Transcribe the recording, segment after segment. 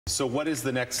So what is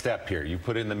the next step here? You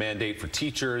put in the mandate for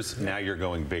teachers, now you're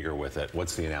going bigger with it.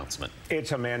 What's the announcement?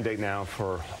 It's a mandate now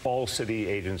for all city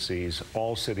agencies,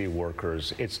 all city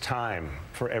workers. It's time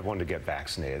for everyone to get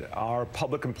vaccinated. Our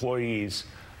public employees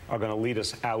are going to lead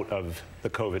us out of the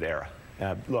COVID era.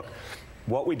 Look,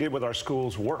 what we did with our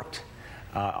schools worked.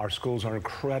 Our schools are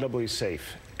incredibly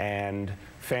safe, and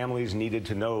families needed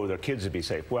to know their kids would be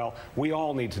safe. Well, we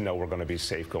all need to know we're going to be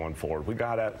safe going forward. We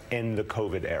got to end the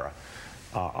COVID era.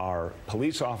 Our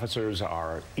police officers,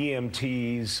 our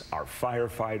EMTs, our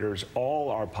firefighters, all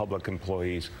our public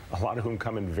employees, a lot of whom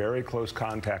come in very close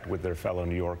contact with their fellow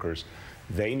New Yorkers,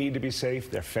 they need to be safe,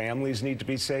 their families need to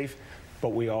be safe,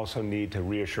 but we also need to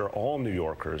reassure all New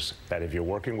Yorkers that if you're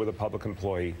working with a public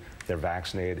employee, they're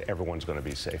vaccinated, everyone's going to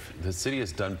be safe. The city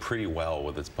has done pretty well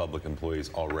with its public employees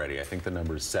already. I think the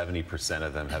number is 70%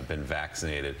 of them have been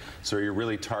vaccinated. So you're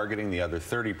really targeting the other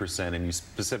 30%, and you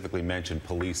specifically mentioned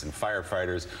police and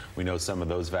firefighters. We know some of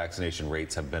those vaccination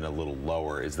rates have been a little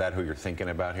lower. Is that who you're thinking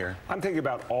about here? I'm thinking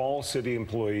about all city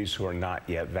employees who are not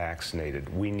yet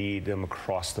vaccinated. We need them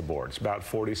across the board. It's about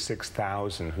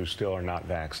 46,000 who still are not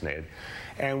vaccinated.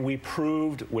 And we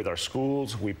proved with our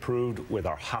schools, we proved with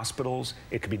our hospitals,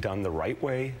 it could be done the right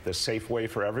way, the safe way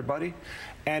for everybody.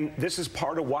 And this is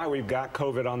part of why we've got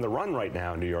COVID on the run right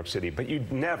now in New York City. But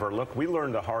you'd never, look, we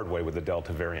learned the hard way with the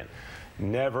Delta variant.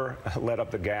 Never let up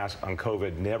the gas on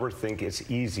COVID. Never think it's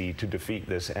easy to defeat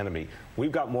this enemy.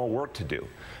 We've got more work to do.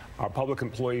 Our public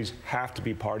employees have to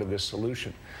be part of this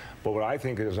solution. But what I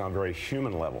think is on a very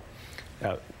human level,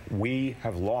 we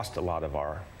have lost a lot of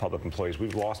our public employees.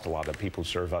 We've lost a lot of people who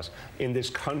serve us. In this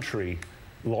country,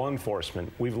 law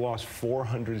enforcement, we've lost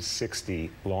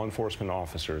 460 law enforcement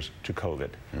officers to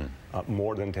COVID,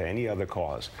 more than to any other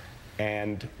cause.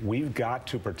 And we've got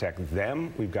to protect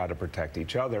them, we've got to protect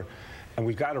each other, and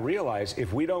we've got to realize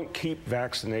if we don't keep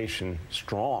vaccination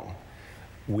strong,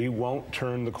 we won't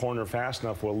turn the corner fast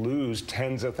enough. We'll lose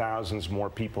tens of thousands more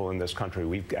people in this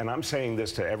country. And I'm saying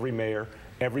this to every mayor,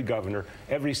 every governor,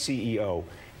 every CEO.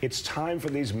 It's time for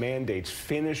these mandates.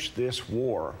 Finish this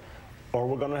war, or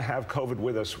we're going to have COVID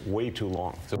with us way too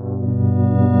long.